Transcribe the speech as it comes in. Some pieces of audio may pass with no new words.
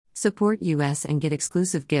Support US and get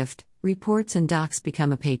exclusive gift, reports and docs.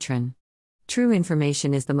 Become a patron. True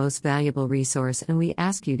information is the most valuable resource and we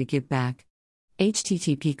ask you to give back.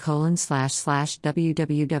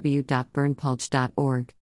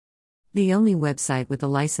 http://www.berndpulch.org. The only website with a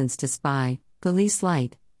license to spy, Police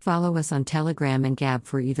Light. Follow us on Telegram and Gab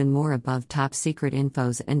for even more above top secret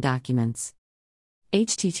infos and documents.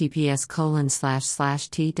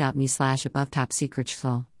 https://t.me/above top secret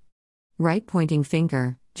schfl. Right pointing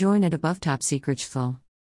finger, join at above top secret schfl.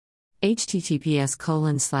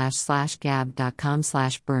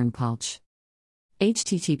 https://gab.com/berndpulch.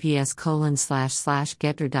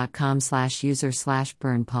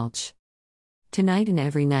 https://getter.com/user/berndpulch. Tonight and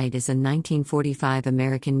Every Night is a 1945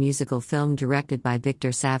 American musical film directed by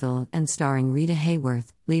Victor Saville and starring Rita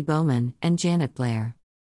Hayworth, Lee Bowman, and Janet Blair.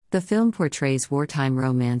 The film portrays wartime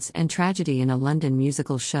romance and tragedy in a London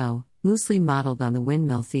musical show, loosely modeled on the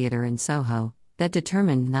Windmill Theatre in Soho, that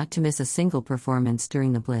determined not to miss a single performance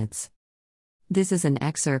during the Blitz. This is an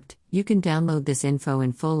excerpt. You can download this info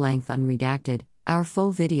in full length unredacted, our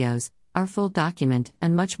full videos, our full document,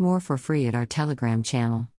 and much more for free at our Telegram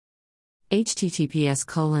channel.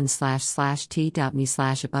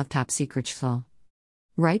 https://t.me/above top secret schfl.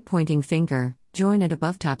 Right pointing finger, join at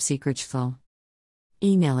above top secret schfl.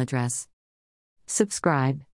 Email address. Subscribe.